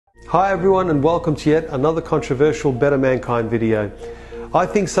Hi everyone, and welcome to yet another controversial Better Mankind video. I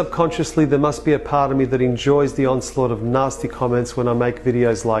think subconsciously there must be a part of me that enjoys the onslaught of nasty comments when I make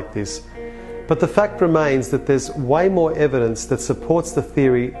videos like this. But the fact remains that there's way more evidence that supports the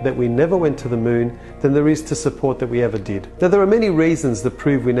theory that we never went to the moon than there is to support that we ever did. Now there are many reasons that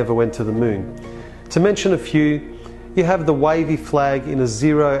prove we never went to the moon. To mention a few, you have the wavy flag in a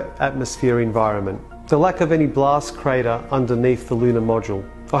zero atmosphere environment, the lack of any blast crater underneath the lunar module,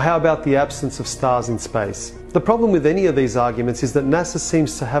 or how about the absence of stars in space? The problem with any of these arguments is that NASA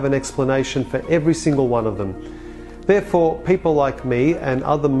seems to have an explanation for every single one of them. Therefore, people like me and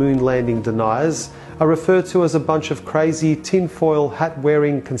other moon landing deniers are referred to as a bunch of crazy tinfoil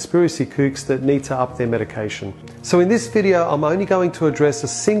hat-wearing conspiracy kooks that need to up their medication. So in this video, I'm only going to address a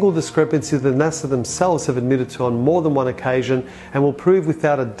single discrepancy that NASA themselves have admitted to on more than one occasion, and will prove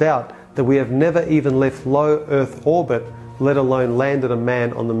without a doubt that we have never even left low Earth orbit, let alone landed a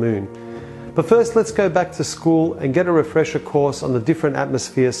man on the moon. But first, let's go back to school and get a refresher course on the different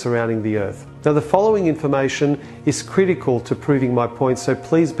atmospheres surrounding the Earth. Now, the following information is critical to proving my point, so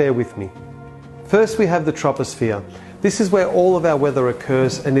please bear with me. First, we have the troposphere. This is where all of our weather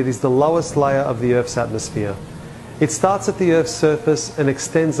occurs, and it is the lowest layer of the Earth's atmosphere. It starts at the Earth's surface and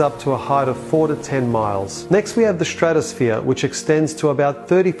extends up to a height of 4 to 10 miles. Next, we have the stratosphere, which extends to about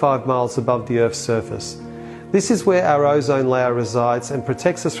 35 miles above the Earth's surface. This is where our ozone layer resides and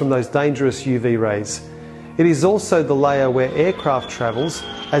protects us from those dangerous UV rays. It is also the layer where aircraft travels,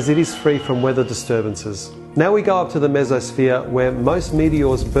 as it is free from weather disturbances. Now we go up to the mesosphere, where most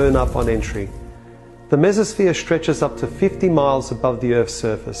meteors burn up on entry. The mesosphere stretches up to 50 miles above the Earth's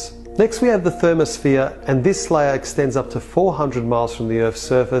surface. Next we have the thermosphere, and this layer extends up to 400 miles from the Earth's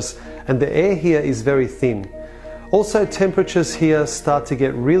surface, and the air here is very thin. Also, temperatures here start to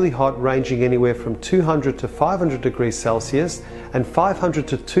get really hot, ranging anywhere from 200 to 500 degrees Celsius and 500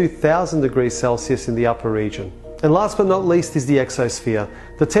 to 2000 degrees Celsius in the upper region. And last but not least is the exosphere.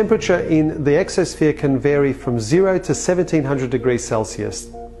 The temperature in the exosphere can vary from 0 to 1700 degrees Celsius.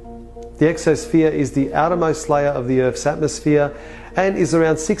 The exosphere is the outermost layer of the Earth's atmosphere and is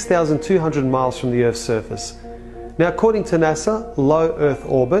around 6,200 miles from the Earth's surface. Now, according to NASA, low Earth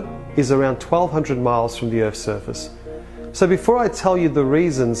orbit is around 1,200 miles from the Earth's surface. So before I tell you the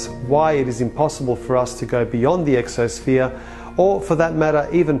reasons why it is impossible for us to go beyond the exosphere, or for that matter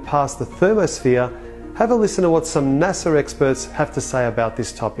even past the thermosphere, have a listen to what some NASA experts have to say about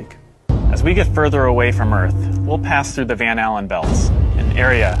this topic. As we get further away from Earth, we'll pass through the Van Allen belts, an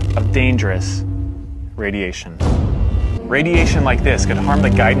area of dangerous radiation. Radiation like this could harm the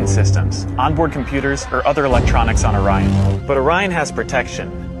guidance systems, onboard computers, or other electronics on Orion. But Orion has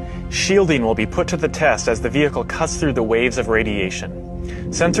protection. Shielding will be put to the test as the vehicle cuts through the waves of radiation.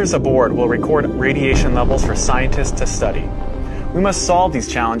 Sensors aboard will record radiation levels for scientists to study. We must solve these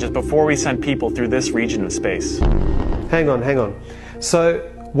challenges before we send people through this region of space. Hang on. So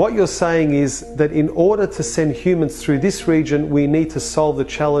what you're saying is that in order to send humans through this region, we need to solve the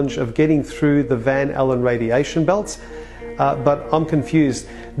challenge of getting through the Van Allen radiation belts? But I'm confused.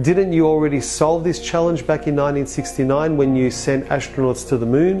 Didn't you already solve this challenge back in 1969 when you sent astronauts to the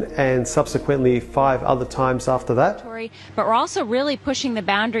moon, and subsequently 5 other times after that? But we're also really pushing the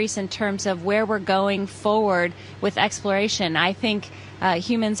boundaries in terms of where we're going forward with exploration. I think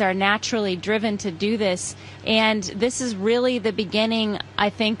humans are naturally driven to do this, and this is really the beginning, I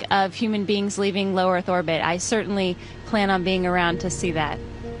think, of human beings leaving low Earth orbit. I certainly plan on being around to see that.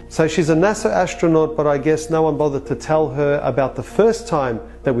 So she's a NASA astronaut, but I guess no one bothered to tell her about the first time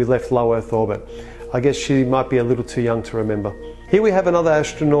that we left low Earth orbit. I guess she might be a little too young to remember. Here we have another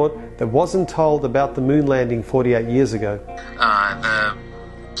astronaut that wasn't told about the moon landing 48 years ago. The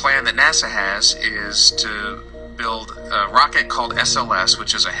plan that NASA has is to build a rocket called SLS,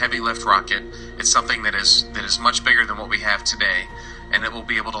 which is a heavy lift rocket. It's something that is much bigger than what we have today, and it will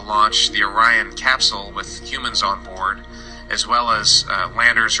be able to launch the Orion capsule with humans on board, as well as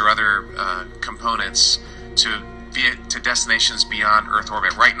landers or other components to destinations beyond Earth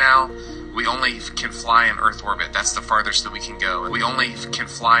orbit. Right now, we only can fly in Earth orbit. That's the farthest that we can go. We only can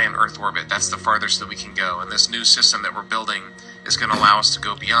fly in Earth orbit. That's the farthest that we can go. And this new system that we're building is going to allow us to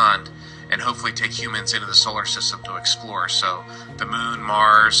go beyond and hopefully take humans into the solar system to explore. So the moon,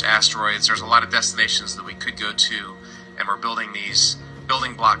 Mars, asteroids, there's a lot of destinations that we could go to, and we're building these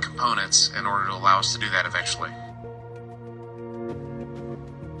building block components in order to allow us to do that eventually.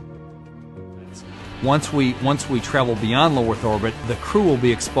 Once we travel beyond low Earth orbit, the crew will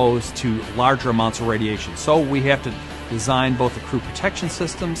be exposed to larger amounts of radiation. So we have to designed both the crew protection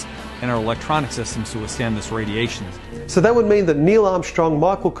systems and our electronic systems to withstand this radiation. So that would mean that Neil Armstrong,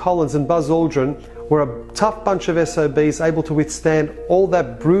 Michael Collins and Buzz Aldrin were a tough bunch of SOBs able to withstand all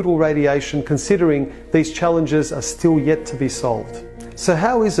that brutal radiation, considering these challenges are still yet to be solved. So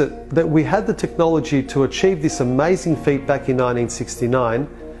how is it that we had the technology to achieve this amazing feat back in 1969,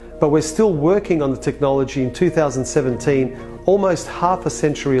 but we're still working on the technology in 2017, almost half a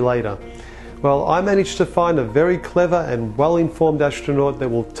century later? Well, I managed to find a very clever and well-informed astronaut that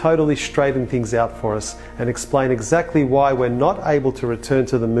will totally straighten things out for us and explain exactly why we're not able to return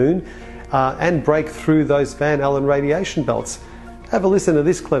to the moon and break through those Van Allen radiation belts. Have a listen to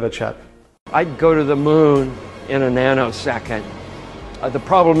this clever chap. I'd go to the moon in a nanosecond. The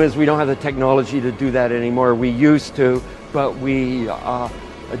problem is we don't have the technology to do that anymore. We used to, but we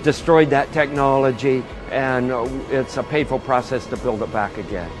destroyed that technology, and it's a painful process to build it back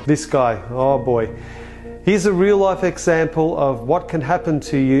again. This guy, oh boy. Here's a real-life example of what can happen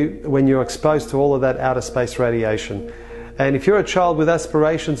to you when you're exposed to all of that outer space radiation. And if you're a child with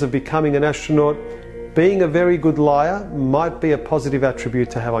aspirations of becoming an astronaut, being a very good liar might be a positive attribute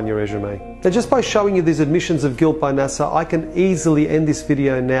to have on your resume. Now, just by showing you these admissions of guilt by NASA, I can easily end this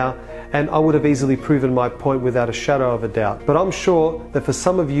video now, and I would have easily proven my point without a shadow of a doubt. But I'm sure that for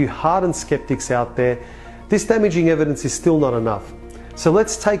some of you hardened skeptics out there, this damaging evidence is still not enough. So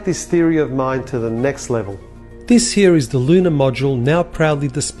let's take this theory of mine to the next level. This here is the lunar module now proudly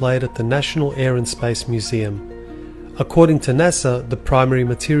displayed at the National Air and Space Museum. According to NASA, the primary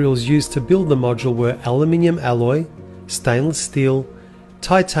materials used to build the module were aluminium alloy, stainless steel,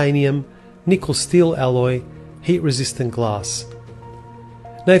 titanium, nickel steel alloy, heat-resistant glass.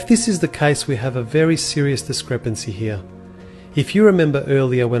 Now, if this is the case, we have a very serious discrepancy here. If you remember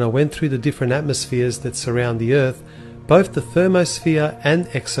earlier when I went through the different atmospheres that surround the Earth, both the thermosphere and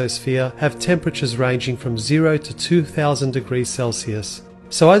exosphere have temperatures ranging from 0 to 2000 degrees Celsius.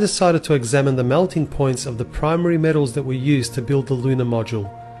 So I decided to examine the melting points of the primary metals that were used to build the lunar module.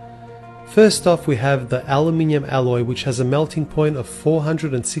 First off, we have the aluminium alloy, which has a melting point of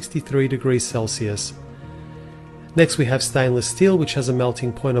 463 degrees Celsius. Next we have stainless steel, which has a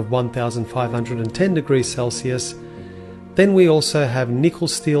melting point of 1510 degrees Celsius. Then we also have nickel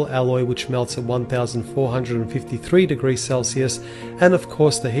steel alloy, which melts at 1453 degrees Celsius, and of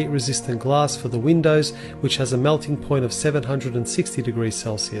course the heat resistant glass for the windows, which has a melting point of 760 degrees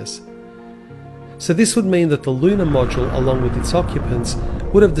Celsius. So this would mean that the lunar module, along with its occupants,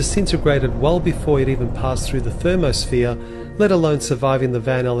 would have disintegrated well before it even passed through the thermosphere, let alone surviving the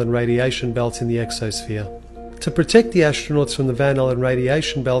Van Allen radiation belts in the exosphere. To protect the astronauts from the Van Allen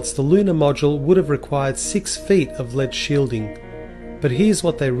radiation belts, the lunar module would have required 6 feet of lead shielding. But here's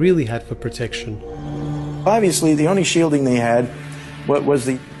what they really had for protection. Obviously, the only shielding they had was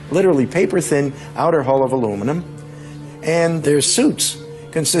the literally paper-thin outer hull of aluminum, and their suits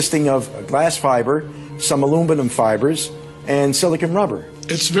consisting of glass fiber, some aluminum fibers, and silicon rubber.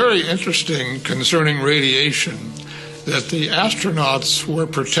 It's very interesting concerning radiation that the astronauts were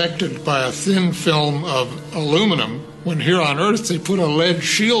protected by a thin film of aluminum, when here on Earth they put a lead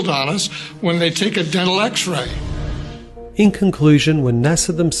shield on us when they take a dental x-ray. In conclusion, when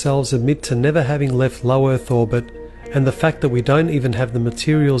NASA themselves admit to never having left low Earth orbit, and the fact that we don't even have the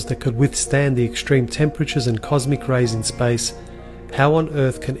materials that could withstand the extreme temperatures and cosmic rays in space, how on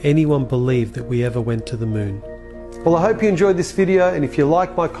earth can anyone believe that we ever went to the moon? Well, I hope you enjoyed this video, and if you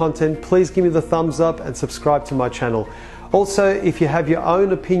like my content, please give me the thumbs up and subscribe to my channel. Also, if you have your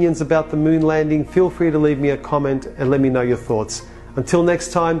own opinions about the moon landing, feel free to leave me a comment and let me know your thoughts. Until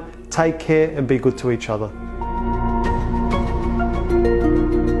next time, take care and be good to each other. I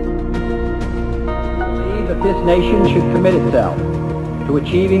believe that this nation should commit itself to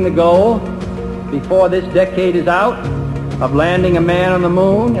achieving the goal, before this decade is out, of landing a man on the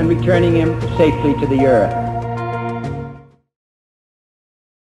moon and returning him safely to the Earth.